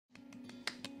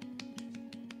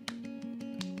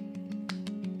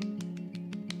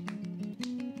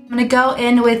I'm going to go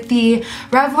in with the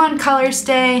Revlon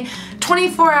Colorstay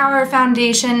 24-hour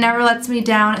foundation, never lets me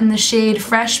down, in the shade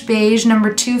Fresh Beige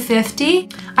number 250.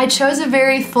 I chose a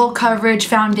very full coverage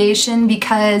foundation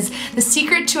because the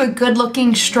secret to a good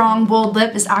looking, strong, bold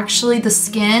lip is actually the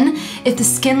skin. If the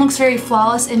skin looks very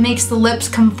flawless, it makes the lips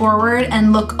come forward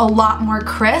and look a lot more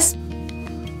crisp.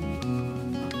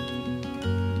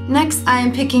 Next, I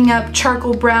am picking up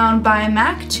Charcoal Brown by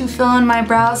MAC to fill in my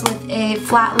brows with a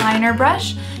flat liner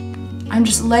brush. I'm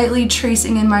just lightly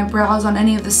tracing in my brows on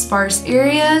any of the sparse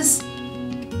areas.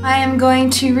 I am going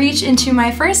to reach into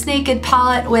my First Naked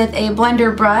palette with a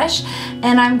blender brush,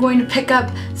 and I'm going to pick up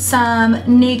some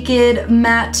Naked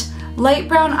Matte light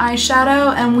brown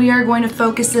eyeshadow, and we are going to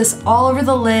focus this all over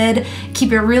the lid.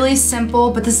 Keep it really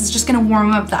simple, but this is just going to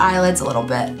warm up the eyelids a little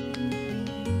bit.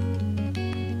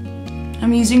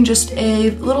 I'm using just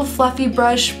a little fluffy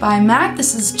brush by MAC.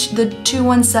 This is the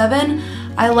 217.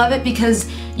 I love it because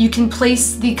you can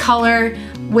place the color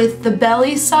with the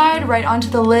belly side right onto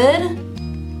the lid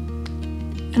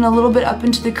and a little bit up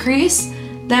into the crease.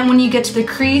 Then when you get to the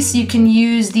crease, you can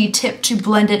use the tip to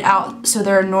blend it out so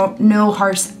there are no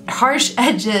harsh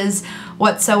edges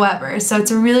whatsoever. So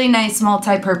it's a really nice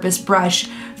multi-purpose brush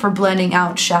for blending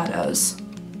out shadows.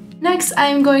 Next,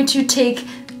 I'm going to take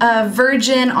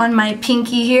Virgin on my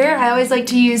pinky here. I always like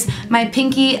to use my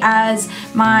pinky as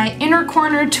my inner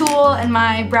corner tool and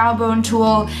my brow bone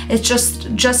tool. It's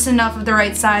just enough of the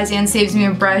right size and saves me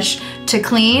a brush to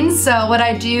clean. So what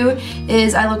I do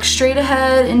is I look straight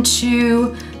ahead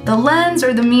into the lens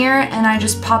or the mirror, and I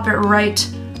just pop it right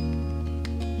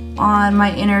on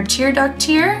my inner tear duct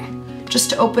here,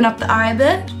 just to open up the eye a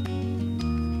bit.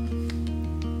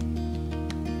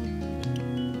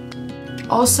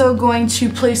 Also going to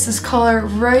place this color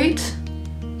right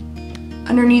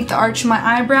underneath the arch of my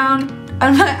eyebrow,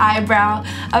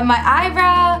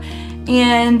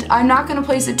 and I'm not going to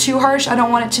place it too harsh. I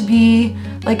don't want it to be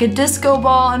like a disco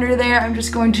ball under there. I'm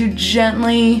just going to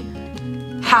gently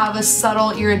have a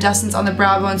subtle iridescence on the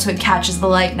brow bone so it catches the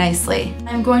light nicely.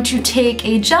 I'm going to take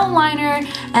a gel liner,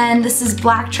 and this is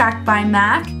Blacktrack by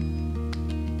MAC.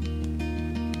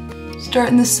 Start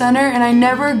in the center, and I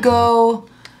never go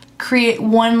create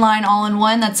one line all in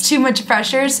one. That's too much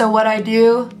pressure, so what I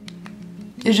do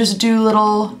is just do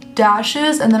little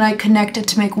dashes and then I connect it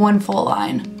to make one full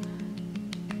line.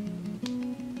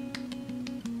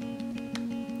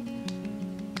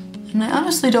 And I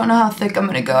honestly don't know how thick I'm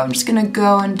gonna go. I'm just gonna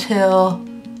go until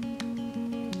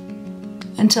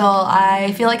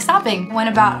I feel like stopping. I went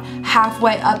about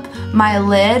halfway up my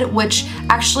lid, which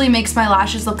actually makes my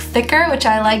lashes look thicker, which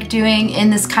I like doing in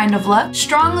this kind of look.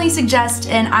 Strongly suggest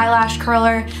an eyelash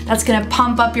curler that's gonna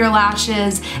pump up your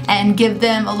lashes and give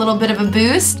them a little bit of a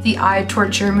boost. The Eye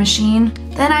Torture Machine.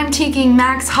 Then I'm taking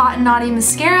MAC's Hot and Naughty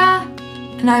Mascara,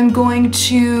 and I'm going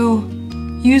to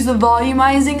use the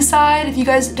volumizing side. If you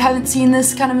guys haven't seen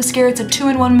this kind of mascara, it's a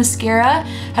 2-in-1 mascara.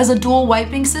 It has a dual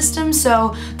wiping system,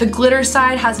 so the glitter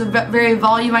side has a very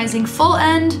volumizing full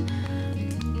end,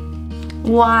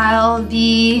 while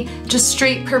the just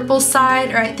straight purple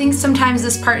side, or I think sometimes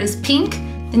this part is pink,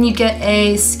 then you get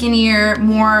a skinnier,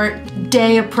 more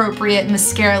day appropriate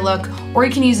mascara look, or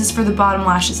you can use this for the bottom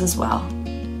lashes as well.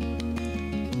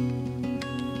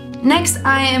 Next,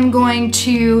 I am going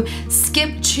to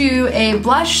skip to a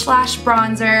blush slash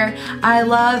bronzer. I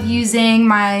love using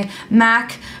my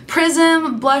MAC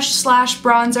Prism blush slash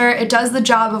bronzer. It does the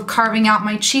job of carving out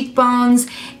my cheekbones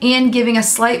and giving a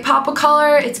slight pop of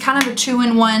color. It's kind of a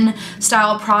 2-in-1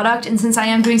 style product, and since I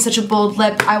am doing such a bold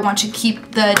lip, I want to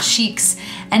keep the cheeks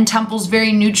and temples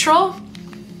very neutral.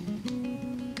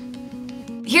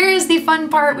 Here is the fun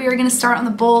part. We are going to start on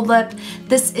the bold lip.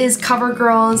 This is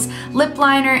Covergirl's lip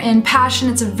liner in Passion.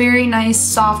 It's a very nice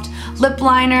soft lip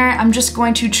liner. I'm just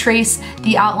going to trace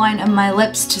the outline of my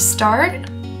lips to start.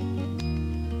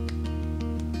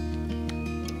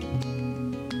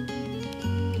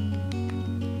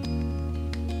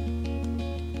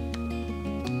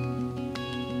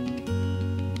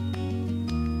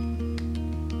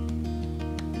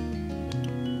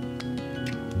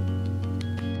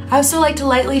 I also like to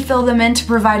lightly fill them in to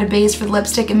provide a base for the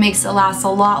lipstick. It makes it last a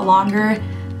lot longer,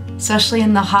 especially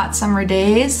in the hot summer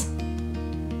days.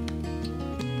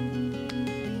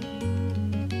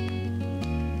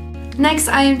 Next,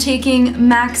 I am taking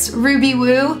MAC's Ruby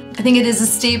Woo. I think it is a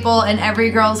staple in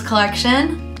every girl's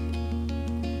collection.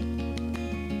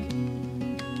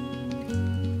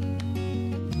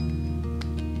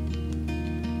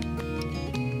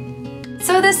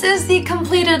 So So this is the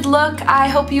completed look. I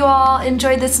hope you all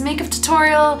enjoyed this makeup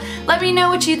tutorial. Let me know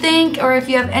what you think, or if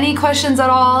you have any questions at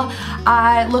all.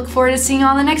 I look forward to seeing you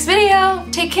on the next video.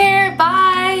 Take care,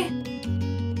 bye!